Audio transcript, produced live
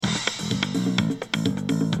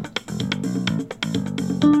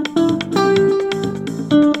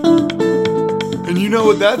know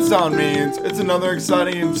what that sound means. It's another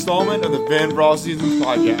exciting installment of the Fan for All Seasons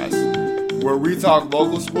podcast, where we talk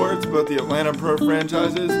local sports, both the Atlanta Pro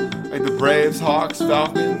franchises, like the Braves, Hawks,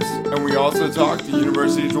 Falcons, and we also talk the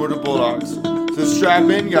University of Georgia Bulldogs. So strap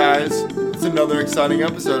in, guys. It's another exciting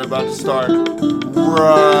episode about to start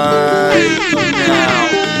right now.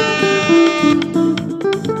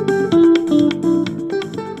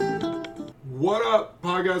 What up,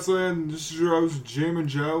 podcast land? This is your host, Jim and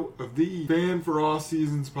Joe of the Fan for All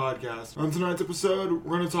Seasons podcast. On tonight's episode,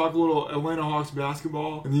 we're going to talk a little Atlanta Hawks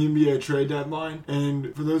basketball and the NBA trade deadline.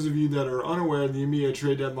 And for those of you that are unaware, the NBA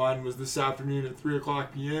trade deadline was this afternoon at 3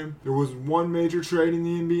 o'clock p.m. There was one major trade in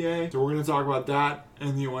the NBA, so we're going to talk about that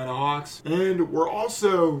and the Atlanta Hawks. And we're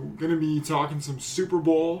also going to be talking some Super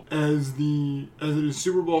Bowl as it is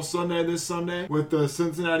Super Bowl Sunday this Sunday with the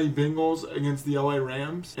Cincinnati Bengals against the LA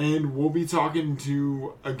Rams. And we'll be talking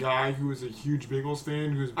to a guy who is a huge Bengals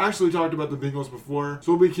fan who's actually talked about the Bengals before.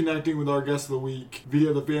 So we'll be connecting with our guest of the week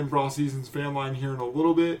via the Fan for All Seasons fan line here in a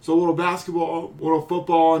little bit. So a little basketball, a little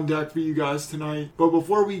football on deck for you guys tonight. But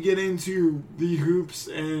before we get into the hoops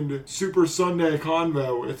and Super Sunday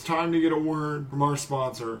convo, it's time to get a word from our sponsor.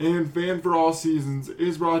 And Fan for All Seasons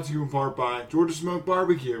is brought to you in part by Georgia Smoke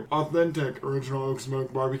Barbecue, authentic original oak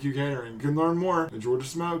smoke barbecue catering. You can learn more at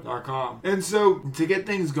georgiasmoke.com. And so to get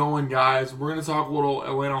things going, guys, we're going to talk a little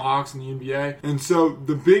Atlanta Hawks in the NBA. And so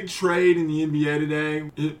the big trade in the NBA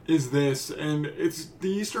today is this, and it's the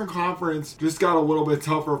Eastern Conference just got a little bit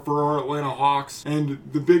tougher for our Atlanta Hawks. And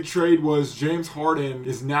the big trade was James Harden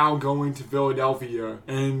is now going to Philadelphia,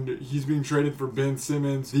 and he's being traded for Ben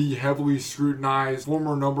Simmons, the heavily scrutinized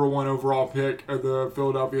former number one overall pick of the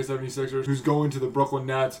Philadelphia 76ers, who's going to the Brooklyn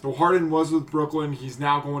Nets. So Harden was with Brooklyn, he's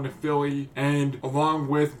now going to Philly, and along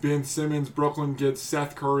with Ben Simmons, Brooklyn gets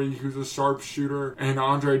Seth Curry, who's a sharpshooter, and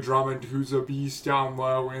Andre Drummond, who's a beast down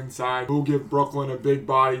low inside, who'll give Brooklyn a big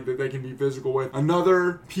body that they can be physical with.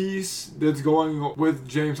 Another piece that's going with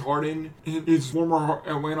James Harden is former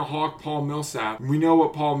Atlanta Hawk Paul Millsap. We know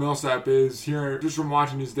what Paul Millsap is here just from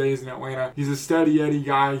watching his days in Atlanta. He's a steady Eddie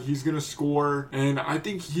guy, he's going to score, and I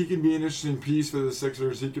think he could be an interesting piece for the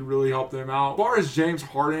Sixers. He could really help them out. As far as James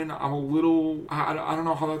Harden, I'm a little, I don't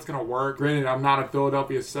know how that's going to work. Granted, I'm not a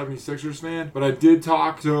Philadelphia 76ers fan, but I did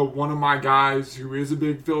talk to one of my guys who is a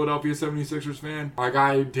big Philadelphia 76ers fan, my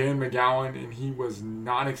guy Dan McGowan, and he was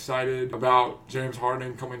not excited about James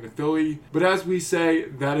Harden coming to Philly. But as we say,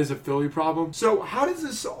 that is a Philly problem. So how does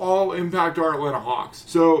this all impact our Atlanta Hawks?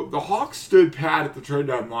 So the Hawks stood pat at the trade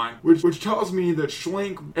deadline, which tells me that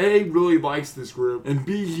Schlenk, A, really likes this group, and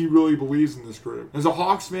B, he really believes in this group. As a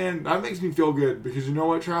Hawks fan, that makes me feel good because you know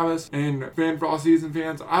what, Travis, and Fan for All Season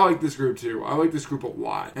fans, I like this group too. I like this group a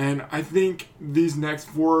lot. And I think these next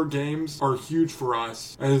 4 games are huge for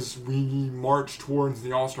us as we march towards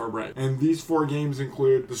the All-Star break. And these 4 games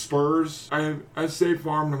include the Spurs at State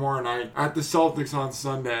Farm tomorrow night, at the Celtics on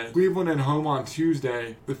Sunday, Cleveland at home on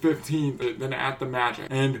Tuesday, the 15th, then at the Magic.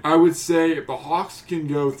 And I would say if the Hawks can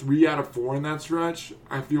go 3 out of 4 in that stretch,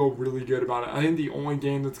 I feel really good about it. I think the only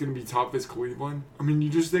game that's going to be tough is Cleveland. I mean, you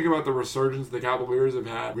just think about the resurgence the Cavaliers have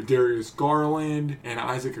had with Darius Garland and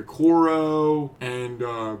Isaac Okoro and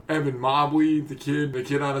Evan Mobley, the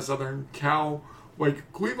kid out of Southern Cal.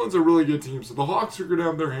 Like, Cleveland's a really good team, so the Hawks are going to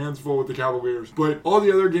have their hands full with the Cavaliers. But all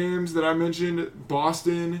the other games that I mentioned,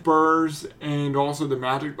 Boston, Spurs, and also the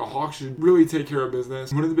Magic, the Hawks should really take care of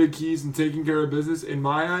business. One of the big keys in taking care of business, in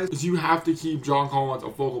my eyes, is you have to keep John Collins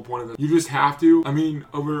a focal point of this. You just have to. I mean,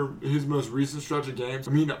 over his most recent stretch of games,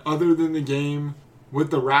 other than the game with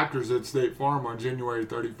the Raptors at State Farm on January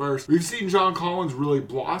 31st, we've seen John Collins really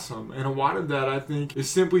blossom, and a lot of that, I think, is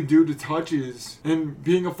simply due to touches and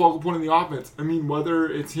being a focal point in the offense. I mean, whether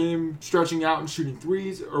it's him stretching out and shooting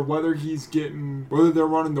threes, or whether they're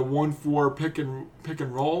running the 1-4 pick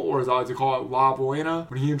and roll, or as I like to call it, La Buena,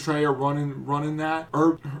 when he and Trey are running that,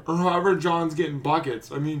 or however John's getting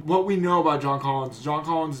buckets. I mean, what we know about John Collins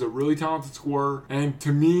is a really talented scorer, and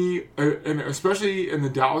to me, and especially in the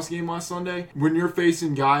Dallas game last Sunday, when you're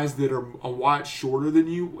facing guys that are a lot shorter than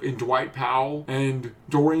you in Dwight Powell and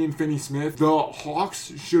Dorian Finney-Smith, the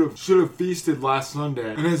Hawks should have feasted last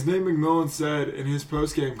Sunday. And as Nate McMillan said in his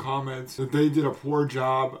post-game comments, that they did a poor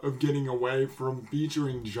job of getting away from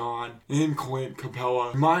featuring John and Clint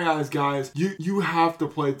Capella. In my eyes, guys, you have to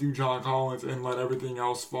play through John Collins and let everything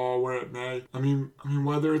else fall where it may. I mean,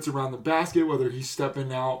 whether it's around the basket, whether he's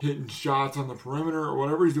stepping out, hitting shots on the perimeter, or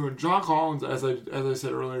whatever he's doing, John Collins, as I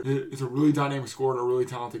said earlier, is a really dynamic scorer and a really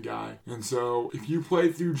talented guy. And so if you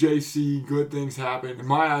play through JC, good things happen. in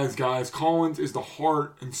my eyes, guys, Collins is the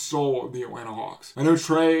heart and soul of the Atlanta Hawks. I know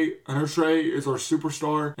Trey is our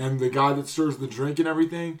superstar and the guy that stirs the drink and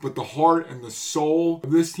everything, but the heart and the soul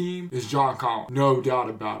of this team is John Collins. No doubt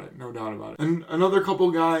about it. And another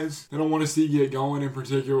couple guys that I want to see get going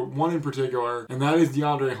one in particular, and that is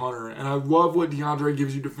DeAndre Hunter. And I love what DeAndre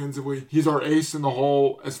gives you defensively. He's our ace in the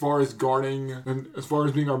hole as far as guarding and as far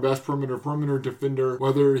as being our best perimeter defender,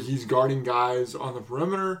 whether he's guarding guys on the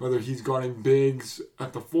perimeter, whether he's guarding bigs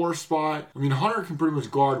at the 4 spot. I mean, Hunter can pretty much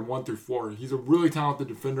guard 1 through 4. He's a really talented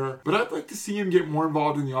defender, but I'd like to see him get more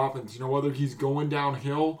involved in the offense. Whether he's going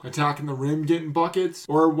downhill, attacking the rim, getting buckets,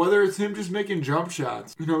 or whether it's him just making jump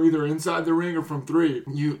shots, either inside the ring or from 3.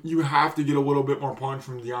 You have to get a little bit more punch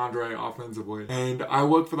from DeAndre offensively. And I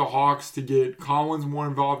look for the Hawks to get Collins more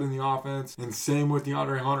involved in the offense, and same with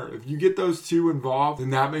DeAndre Hunter. If you get those two involved, then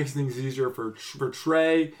that makes things easier for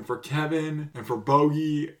Trey, and for Kevin, and for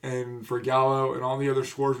Bogey, and for Gallo, and all the other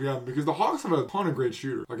scorers we have. Because the Hawks have a ton of great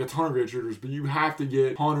shooters, but you have to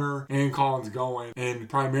get Hunter and Collins going. And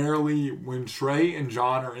primarily when Trey and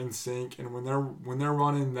John are in sync, and when they're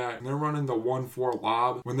running the 1-4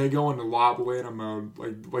 lob, when they go into lob Atlanta mode,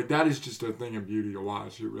 like that is just a thing of beauty to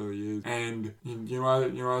watch. It really is. And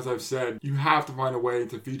as I've said, you have to find a way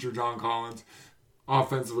to feature John Collins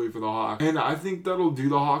offensively for the Hawks. And I think that'll do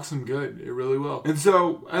the Hawks some good. It really will. And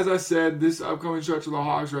so, as I said, this upcoming stretch of the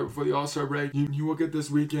Hawks right before the All-Star break, you look at this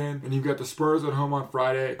weekend and you've got the Spurs at home on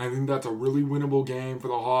Friday. I think that's a really winnable game for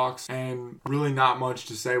the Hawks, and really not much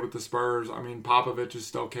to say with the Spurs. I mean, Popovich is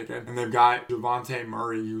still kicking, and they've got Javonte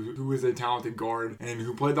Murray, who is a talented guard and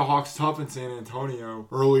who played the Hawks tough in San Antonio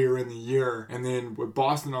earlier in the year. And then with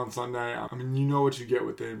Boston on Sunday, I mean, you know what you get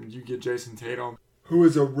with them. You get Jason Tatum, who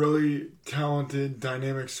is a really talented,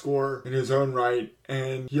 dynamic scorer in his own right,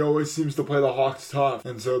 and he always seems to play the Hawks tough.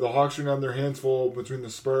 And so the Hawks are going to have their hands full between the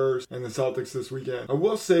Spurs and the Celtics this weekend. I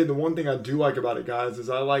will say the one thing I do like about it, guys, is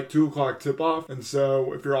I like 2 o'clock tip-off. And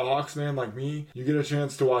so if you're a Hawks fan like me, you get a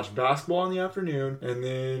chance to watch basketball in the afternoon, and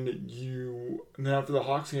then after the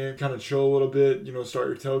Hawks game, kind of chill a little bit, start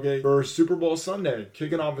your tailgate for Super Bowl Sunday,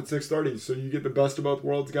 kicking off at 6:30. So you get the best of both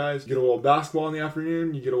worlds, guys. You get a little basketball in the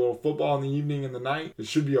afternoon, you get a little football in the evening and the night. It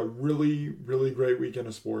should be a really, really great weekend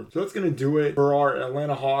of sports. So that's going to do it for our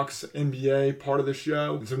Atlanta Hawks NBA part of the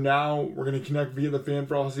show. And so now we're going to connect via the Fan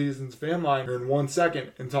for All Seasons fan line here in 1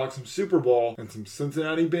 second and talk some Super Bowl and some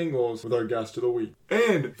Cincinnati Bengals with our guest of the week.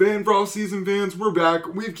 And Fan for All Season fans, we're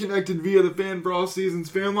back. We've connected via the Fan for All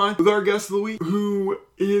Seasons fan line with our guest of the week, who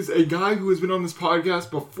is a guy who has been on this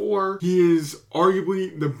podcast before. He is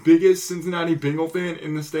arguably the biggest Cincinnati Bengal fan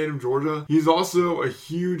in the state of Georgia. He's also a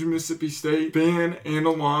huge Mississippi State fan and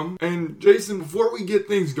alum. And Jason, before we get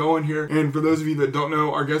things going here, and for those of you that don't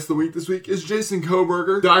know, our guest of the week this week is Jason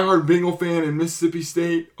Kohberger, diehard Bengal fan and Mississippi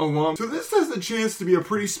State alum. So this has the chance to be a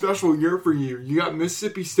pretty special year for you. You got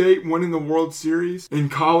Mississippi State winning the World Series in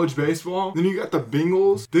college baseball. Then you got the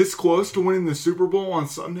Bengals this close to winning the Super Bowl on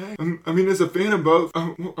Sunday. I mean, as a fan of both,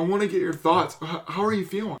 I want to get your thoughts. How are you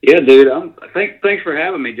feeling? Yeah, dude. Thanks for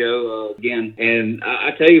having me, Joe, again. And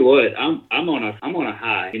I tell you what, I'm on a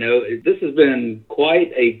high. This has been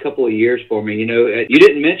quite a couple of years for me. You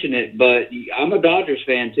didn't mention it, but I'm a Dodgers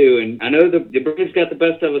fan too, and I know the Braves got the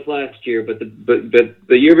best of us last year, but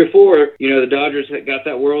the year before, the Dodgers got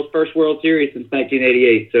that first World Series since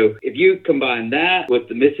 1988. So if you combine that with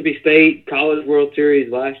the Mississippi State College World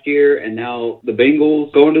Series last year, and now the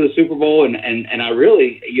Bengals going to the Super Bowl, and I really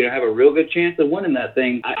have a real good chance of winning that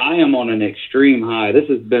thing, I am on an extreme high. This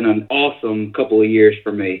has been an awesome couple of years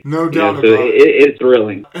for me. No doubt about it. It's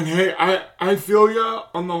thrilling. And hey, I feel ya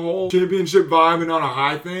on the whole championship vibe and on a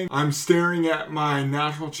high thing. I'm staring at my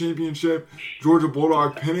national championship Georgia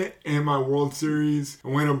Bulldog pennant and my World Series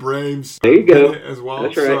Atlanta Braves pennant as well.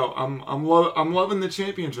 That's right. So I'm loving the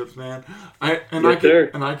championships, man. I don't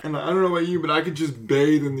know about you, but I could just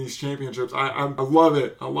bathe in these championships. I love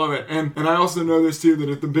it. I love it. And I also know this too, that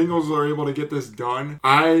if the Bengals are able to get this done,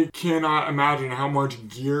 I cannot imagine how much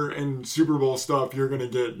gear and Super Bowl stuff you're going to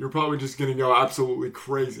get. You're probably just going to go absolutely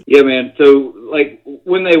crazy. Yeah, man. So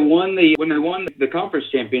when they won the conference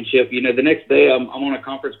championship, the next day I'm on a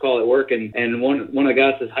conference call at work, and one of the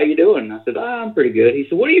guys says, "How you doing?" I said, "I'm pretty good." He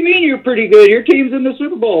said, "What do you mean you're pretty good? Your team's in the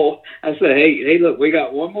Super Bowl." I said, "Hey, look, we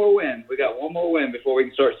got one more win. We got one more win before we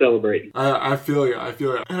can start celebrating." I feel you.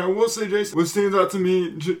 And I will say, Jason, what stands out to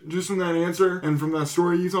me just from that answer and from that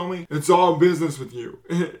story you told me, it's all business with you.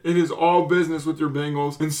 It is all business with your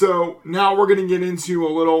Bengals. And so now we're going to get into a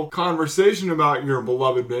little conversation about your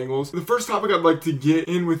beloved Bengals. The first topic I'd like to get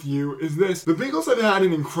in with you is this. The Bengals have had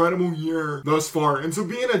an incredible year thus far. And so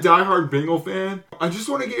being a diehard Bengal fan, I just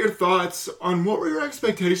want to get your thoughts on what were your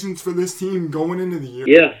expectations for this team going into the year?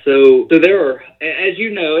 Yeah, so there are, as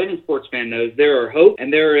you know, any sports fan knows, there are hope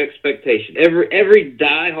and there are expectations. Every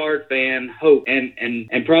diehard fan hopes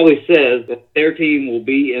and probably says that their team will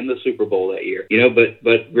be in the Super Bowl that year.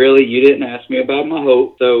 But really, you didn't ask me about my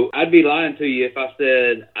hope, so I'd be lying to you if I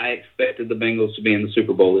said I expected the Bengals to be in the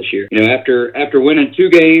Super Bowl this year. After winning 2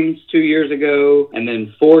 games 2 years ago and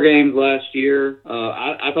then 4 games last year,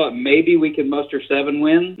 I thought maybe we could muster 7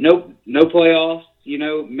 wins. Nope, no playoffs.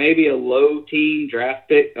 Maybe a low teen draft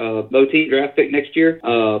pick next year.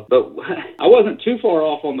 But I wasn't too far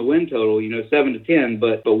off on the win total, 7 to 10.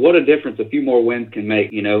 But what a difference a few more wins can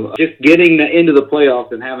make. Just getting into the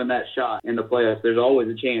playoffs and having that shot in the playoffs. There's always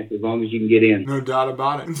a chance as long as you can get in. No doubt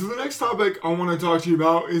about it. And so the next topic I want to talk to you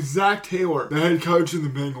about is Zach Taylor, the head coach of the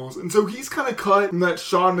Bengals. And so he's kind of cut from that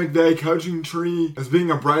Sean McVay coaching tree as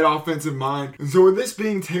being a bright offensive mind. And so with this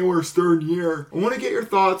being Taylor's 3rd year, I want to get your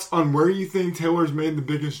thoughts on where you think Taylor's made the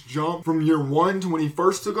biggest jump from year 1 to when he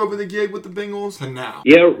first took over the gig with the Bengals to now.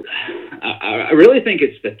 Yeah, I really think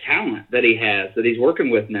it's the talent that he has, that he's working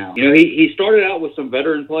with now. He started out with some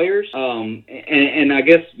veteran players, and I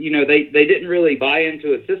guess they didn't really buy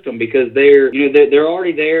into a system because they're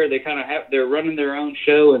already there. They kind of they're running their own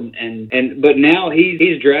show, but now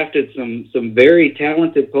he's drafted some very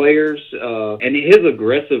talented players, and his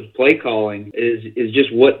aggressive play calling is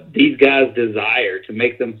just what these guys desire to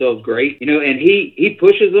make themselves great. And he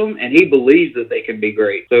pushes them and he believes that they can be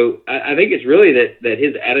great. So I think it's really that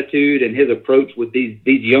his attitude and his approach with these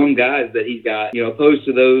young guys that he's got, opposed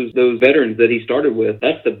to those veterans that he started with.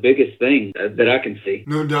 That's the biggest thing that I can see.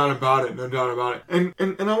 No doubt about it. And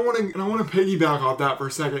I want to piggyback off that for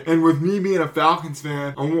a second. And with me being a Falcons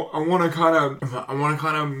fan, I want to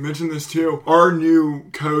kind of mention this too. Our new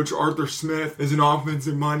coach, Arthur Smith, is an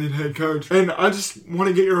offensive-minded head coach, and I just want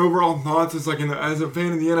to get your overall thoughts as a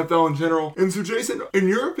fan of the NFL in general. And so, Jason, in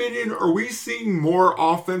your opinion, are we seeing more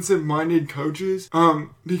offensive-minded coaches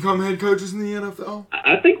become head coaches in the NFL?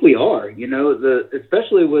 I think we are.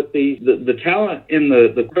 Especially with the talent in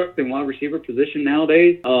the quarterback and wide receiver position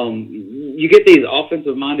nowadays. You get these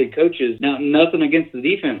offensive-minded coaches. Now, nothing against the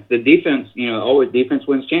defense. The defense, always defense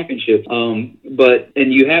wins championships.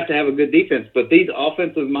 And you have to have a good defense. But these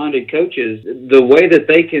offensive-minded coaches, the way that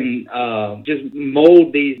they can just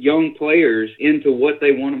mold these young players into what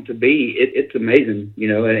they want them to be, it's amazing.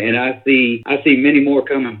 And I see many more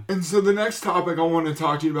coming. And so the next topic I want to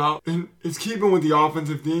talk to you about is keeping with the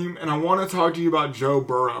offensive theme, and I want to talk to you about Joe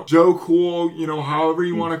Burrow. Joe Cool, however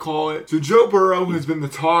you want to call it. So Joe Burrow has been the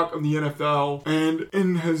talk of the NFL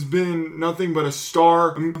and has been nothing but a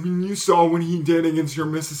star. I mean, you saw when he did against your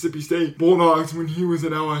Mississippi State Bulldogs when he was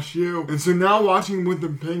at LSU. And so now watching with the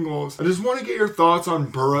Bengals, I just want to get your thoughts on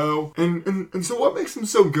Burrow. And so what makes him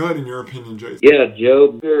so good in your opinion, Jason? Yeah,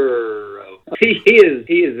 Joe Burrow. He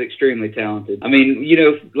is extremely talented. I mean,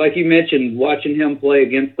 like you mentioned, watching him play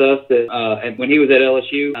against us when he was at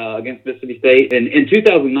LSU against Mississippi State in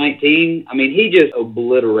 2019, I mean, he just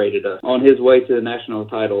obliterated us on his way to the national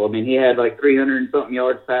title. I mean, he had like 300 and something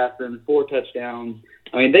yards passing, 4 touchdowns.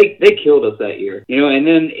 I mean, they killed us that year, and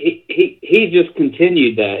then he just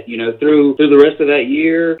continued that, through the rest of that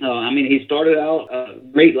year. I mean, he started out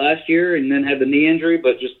great last year and then had the knee injury,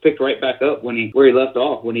 but just picked right back up where he left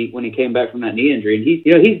off when he came back from that knee injury.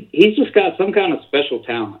 And he's just got some kind of special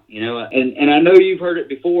talent, and I know you've heard it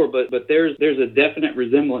before, but there's a definite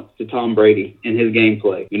resemblance to Tom Brady in his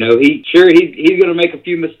gameplay. He's going to make a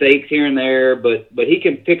few mistakes here and there, but he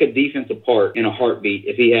can pick a defense apart in a heartbeat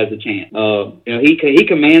if he has a chance. He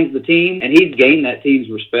commands the team, and he's gained that team's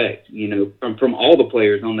respect, from all the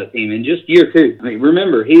players on that team in just year 2. I mean,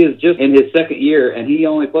 remember, he is just in his 2nd year, and he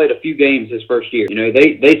only played a few games his first year.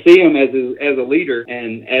 They see him as a leader,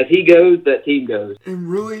 and as he goes, that team goes. It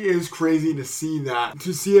really is crazy to see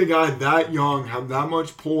a guy that young have that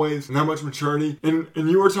much poise and that much maturity. And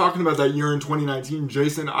you were talking about that year in 2019,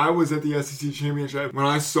 Jason. I was at the SEC Championship when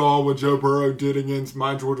I saw what Joe Burrow did against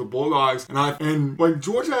my Georgia Bulldogs, and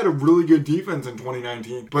Georgia had a really good defense in 2019.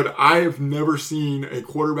 But I have never seen a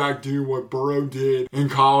quarterback do what Burrow did in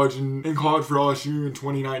college for LSU in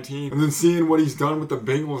 2019, and then seeing what he's done with the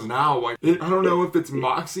Bengals now. I don't know if it's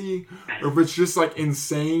moxie or if it's just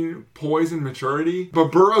insane poise and maturity,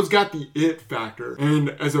 but Burrow's got the it factor.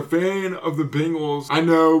 And as a fan of the Bengals, I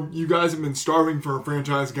know you guys have been starving for a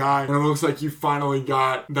franchise guy, and it looks like you finally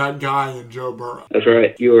got that guy in Joe Burrow. That's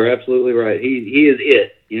right. You are absolutely right. He is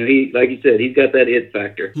it. He, like you said, he's got that it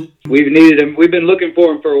factor. We've needed him. We've been looking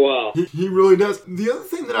for him for a while. He really does. The other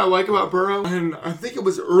thing that I like about Burrow, and I think it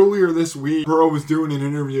was earlier this week, Burrow was doing an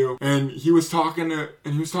interview, and he was talking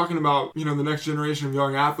about, the next generation of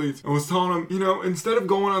young athletes, and was telling them, instead of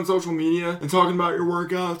going on social media and talking about your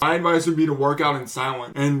workouts, my advice would be to work out in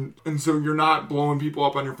silence. And so you're not blowing people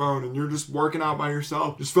up on your phone, and you're just working out by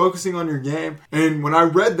yourself, just focusing on your game. And when I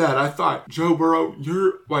read that, I thought, Joe Burrow,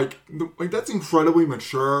 you're like that's incredibly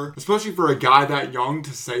mature, especially for a guy that young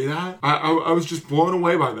to say that. I was just blown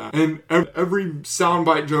away by that. And every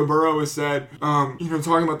soundbite Joe Burrow has said,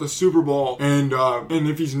 talking about the Super Bowl and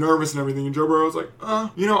if he's nervous and everything, and Joe Burrow was like,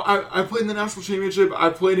 I played in the national championship, I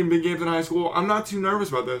played in big games in high school, I'm not too nervous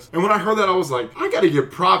about this. And when I heard that, I was like, I gotta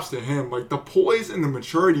give props to him. Like, the poise and the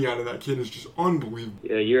maturity out of that kid is just unbelievable.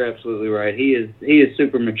 Yeah, you're absolutely right. He is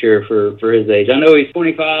super mature for his age. I know he's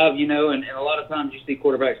 25, and a lot of times you see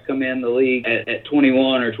quarterbacks come in the league at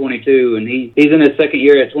 21 or 22, and he's in his second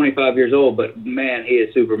year at 25 years old, but man, he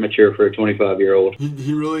is super mature for a 25-year-old.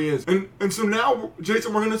 He really is. And so now,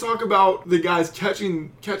 Jason, we're going to talk about the guys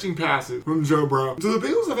catching passes from Joe Burrow. So the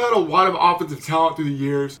Bengals have had a lot of offensive talent through the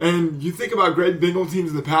years, and you think about great Bengal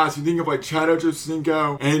teams in the past, you think of like Chad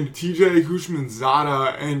Ochocinco and TJ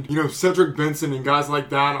Houshmandzadeh and, Cedric Benson and guys like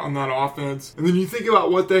that on that offense. And then you think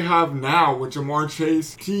about what they have now with Jamar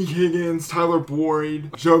Chase, T. Higgins, Tyler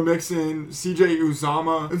Boyd, Joe Mixon, CJ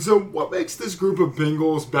Uzomah. And so what makes this group of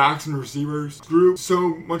Bengals backs and receivers group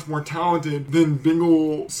so much more talented than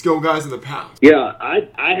Bengal skill guys of the past? Yeah,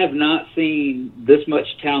 I have not seen this much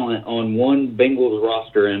talent on one Bengals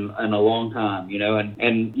roster in a long time,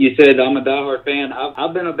 and you said I'm a diehard fan.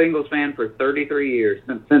 I've been a Bengals fan for 33 years.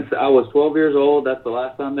 Since I was 12 years old, that's the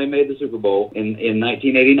last time they made the Super Bowl in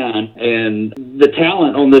 1989. And the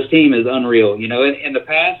talent on this team is unreal. In the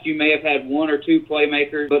past, you may have had one or two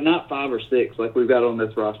playmakers, but not 5 or 6 like we've got on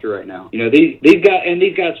this roster right now. These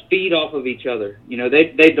guys feed off of each other.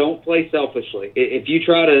 They don't play selfishly. If you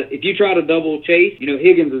try to double Chase,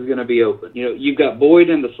 Higgins is going to be open. You've got Boyd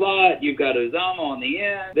in the slot, you've got Uzomah on the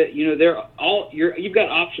end. You've got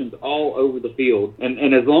options all over the field,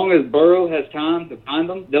 and as long as Burrow has time to find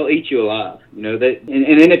them, they'll eat you alive.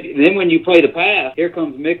 Then when you play the pass, here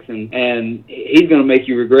comes Mixon, and he's going to make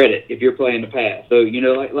you regret it if you're playing the pass. So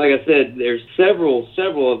like I said, there's several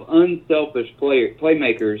of unselfish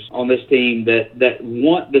playmakers on this team that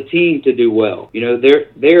want the team to do well.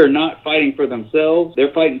 They are not fighting for themselves;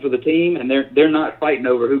 they're fighting for the team, and they're not fighting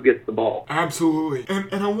over who gets the ball. Absolutely,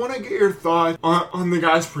 and I want to get your thoughts on the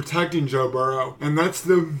guys protecting Joe Burrow, and that's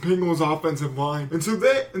the Bengals offensive line. And so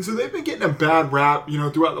they've been getting a bad rap,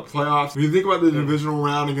 throughout the playoffs. When you think about the divisional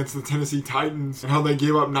round against the Tennessee Titans and how they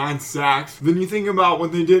gave up 9 sacks, then you think about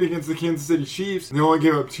what they did against the Kansas City Chiefs, and they only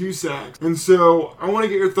gave up 2 sacks. And so I want to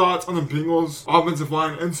get your thoughts on the Bengals offensive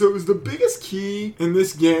line. And so it was the biggest key in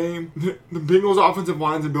this game, the Bengals offensive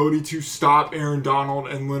line's ability to stop Aaron Donald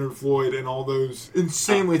and Leonard Floyd and all those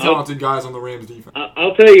insanely talented guys on the Rams defense.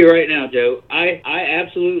 I'll tell you right now, Joe, I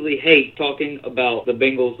absolutely hate talking about the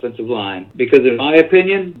Bengals offensive line because, in my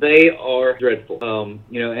opinion, they are dreadful.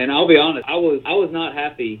 And I'll be honest, I was not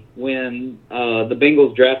happy when the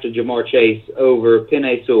Bengals drafted Jamar Chase over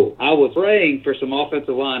Penei Sewell. I was praying for some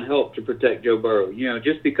offensive line help to protect Joe Burrow.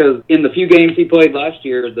 Just because in the few games he played last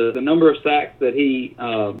year, the number of sacks that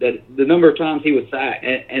the number of times he was sacked,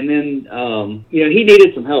 and then he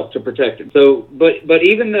needed some help to protect him. So, but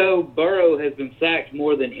even though Burrow has been sacked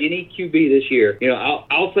more than any QB this year,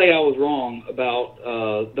 I'll say I was wrong about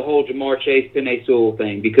the whole Jamar Chase, Penei Sewell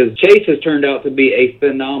thing, because Chase has turned out to be a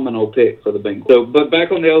phenomenal pick for the Bengals. So, but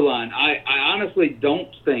back on the O-line, I honestly don't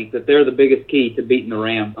think that they're the biggest key to beating the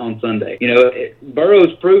Rams on Sunday.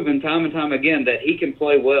 Burrow's proven time and time again that he can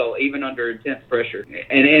play well even under intense pressure.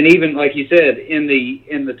 And even like you said, in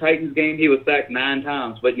the Titans game, he was sacked 9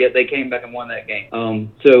 times, but yet they came back and won that game.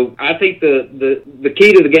 So I think the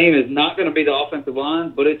key to the game is not going to be the offensive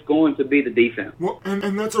line, but it's going to be the defense. Well,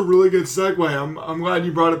 and that's a really good segue. I'm glad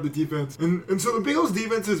you brought up the defense. And so the Bengals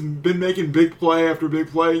defense has been making big play after big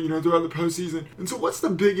play, throughout the postseason. And so what's the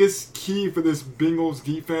biggest key for this Bengals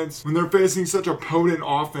defense when they're facing such a potent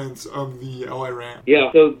offense of the LA Rams?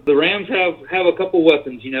 Yeah, so the Rams have a couple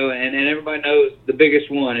weapons, and everybody knows the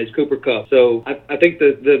biggest one is Cooper Kupp. So I think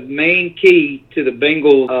the main key to the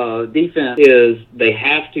Bengals defense is they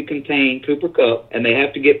have to contain Cooper Kupp and they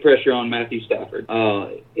have to get pressure on Matthew Stafford.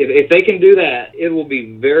 If they can do that, it will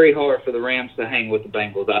be very hard for the Rams to hang with the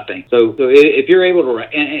Bengals, I think. So if you're able to,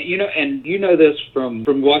 and you know this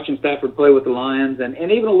from watching Stafford play with the Lions, and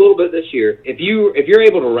even a little bit this year, if you're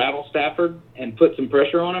able to rattle Stafford and put some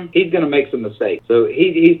pressure on him, he's going to make some mistakes. So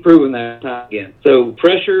he's proven that time again. So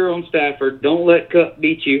pressure on Stafford, don't let Cup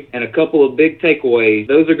beat you, and a couple of big takeaways.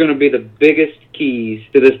 Those are going to be the biggest keys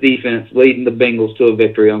to this defense leading the Bengals to a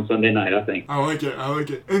victory on Sunday night, I think. I like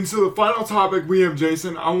it. And so the final topic we have,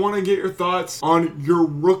 Jason, I want to get your thoughts on your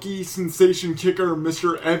rookie sensation kicker,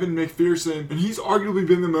 Mr. Evan McPherson. And he's arguably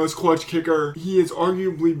been the most clutch kicker. He has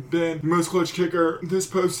arguably been the most clutch kicker this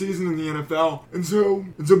postseason in the NFL. And so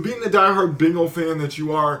being the diehard Bengal fan that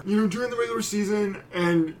you are, during the regular season,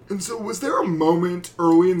 and so was there a moment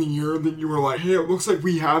early in the year that you were like, hey, it looks like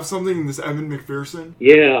we have something in this Evan McPherson?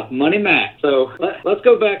 Yeah, Money Mac. So let's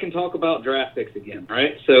go back and talk about draft picks again,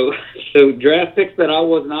 right? So draft picks that I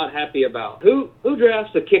was not happy about. Who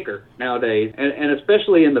drafts a kicker nowadays, and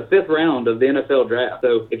especially in the 5th round of the NFL draft?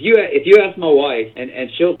 So if you ask my wife, and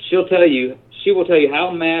she'll tell you. She will tell you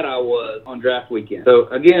how mad I was on draft weekend. So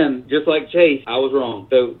again, just like Chase, I was wrong.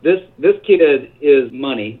 So this kid is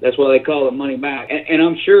money. That's why they call it Money Mac. And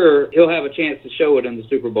I'm sure he'll have a chance to show it in the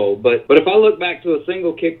Super Bowl. But if I look back to a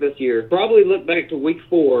single kick this year, probably look back to week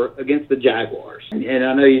 4 against the Jaguars. And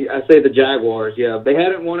I know I say the Jaguars, yeah. They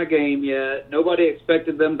hadn't won a game yet. Nobody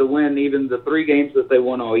expected them to win even the 3 games that they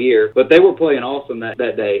won all year. But they were playing awesome that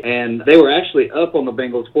day. And they were actually up on the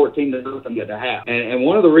Bengals 14-0 at the half. And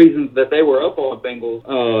one of the reasons that they were up on the Bengals,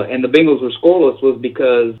 and the Bengals were scoreless, was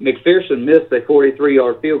because McPherson missed a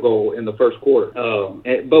 43-yard field goal in the first quarter.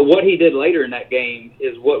 But what he did later in that game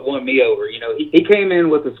is what won me over. He came in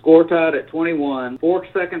with the score tied at 21, 4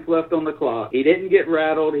 seconds left on the clock. He didn't get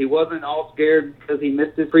rattled. He wasn't all scared because he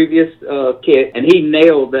missed his previous kick, and he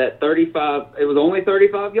nailed that 35. It was only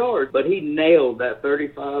 35 yards, but he nailed that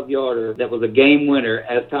 35-yarder that was a game winner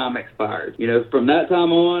as time expired. From that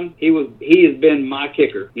time on, he has been my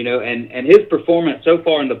kicker. And his performance so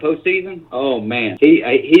far in the postseason, oh man,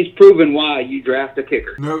 he's proven why you draft a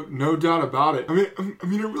kicker. No doubt about it. I mean,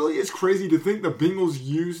 it really is crazy to think the Bengals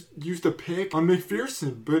used a pick on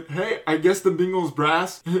McPherson. But hey, I guess the Bengals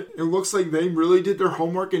brass, it looks like they really did their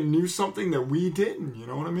homework and knew something that we didn't. You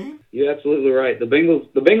know what I mean? You're absolutely right. The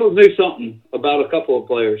Bengals knew something about a couple of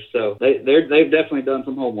players, so they've definitely done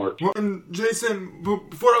some homework. Well, and Jason,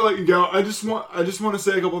 before I let you go, I just want to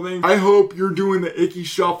say a couple of things. I hope you're doing the Icky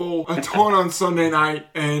Shuffle a ton on Sunday night,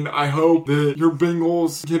 and I hope that your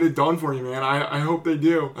Bengals get it done for you, man. I hope they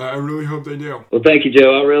do. I really hope they do. Well, thank you,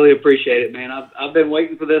 Joe. I really appreciate it, man. I've been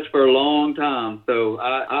waiting for this for a long time, so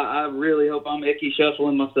I really hope I'm Icky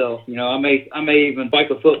Shuffling myself. I may even spike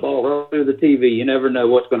a football right through the TV. You never know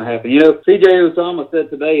what's going to happen. C.J. Uzomah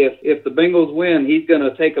said today if the Bengals win, he's going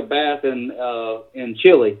to take a bath in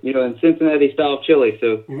chili, in Cincinnati-style chili.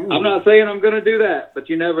 So ooh. I'm not saying I'm going to do that, but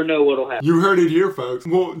you never know what'll happen. You heard it here, folks.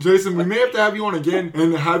 Well, Jason, we may have to have you on again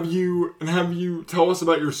and have you tell us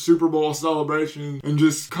about your Super Bowl celebration and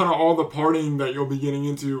just kind of all the partying that you'll be getting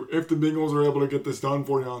into if the Bengals are able to get this done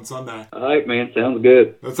for you on Sunday. All right, man. Sounds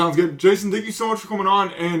good. That sounds good. Jason, thank you so much for coming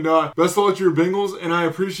on, and best of luck to your Bengals, and I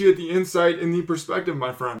appreciate the insight and the perspective,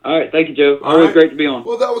 my friend. All right. Thank you, Joe. Always great to be on.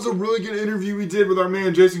 Well, that was a really good interview we did with our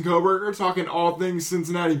man Jason Kohberger, talking all things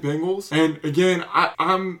Cincinnati Bengals. And again,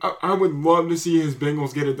 I would love to see his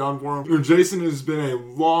Bengals get it done for him. Jason has been a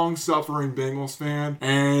long-suffering Bengals fan,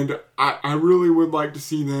 and I really would like to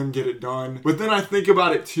see them get it done. But then I think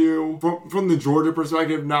about it too from the Georgia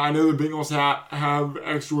perspective. Now, I know the Bengals have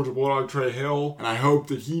ex-Georgia Bulldog Trey Hill, and I hope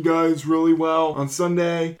that he does really well on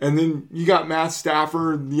Sunday. And then you got Matt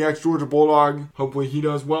Stafford, the ex-Georgia Bulldog. Hopefully he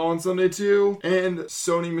does well on Sunday too. And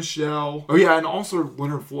Sony Michel. Oh yeah, and also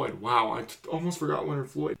Leonard Floyd. Wow, I almost forgot Leonard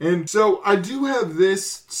Floyd. And so I do have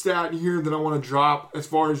this stat here that I want to drop as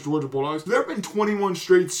far as Georgia Bulldogs. There have been 21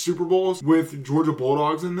 straight Super Bowls with Georgia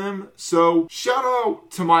Bulldogs in them. So shout out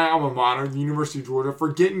to my alma mater, the University of Georgia,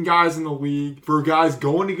 for getting guys in the league, for guys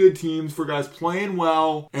going to good teams, for guys playing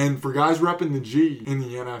well, and for guys repping the G in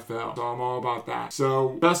the NFL. So I'm all about that. So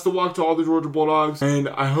best of luck to all the Georgia Bulldogs, and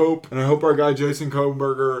I hope our guy Jason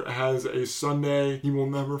Kohberger has a Sunday he will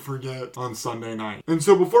never forget on Sunday night. And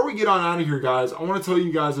so before we get on out of here, guys, I want to tell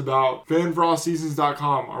you guys about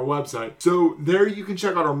fanforallseasons.com, our website. So there you can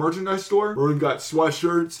check out our merchandise store where we've got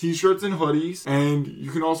sweatshirts, t-shirts, and hoodies, and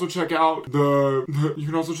you can also check out the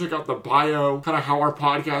bio, kind of how our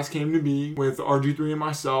podcast came to be with RG3 and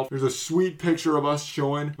myself. There's a sweet picture of us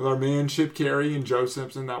chilling with our man Chip Carey and Joe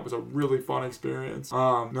Simpson. That was a really fun experience,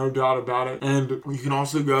 no doubt about it. And you can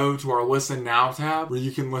also go to our Listen Now tab where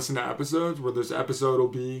you can listen to episodes, where this episode will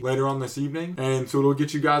be later on this evening, and so it'll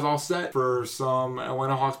get you guys all set for some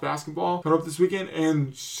Atlanta Hawks basketball coming up this weekend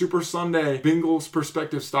and Super Sunday Bengals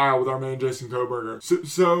perspective style with our man Jason Kohberger.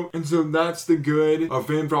 So that's the good of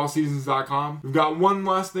fanforallseasons.com. We've got one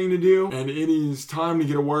last thing to do, and it is time to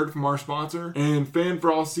get a word from our sponsor. And Fan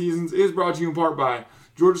for All Seasons is brought to you in part by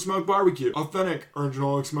Georgia Smoke Barbecue, authentic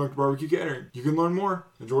original smoked barbecue catering. You can learn more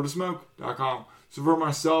at georgiasmoke.com. So for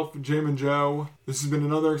myself, Jamin Joe, this has been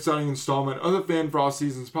another exciting installment of the Fan for All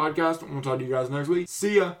Seasons podcast. And we'll talk to you guys next week.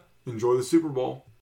 See ya. Enjoy the Super Bowl.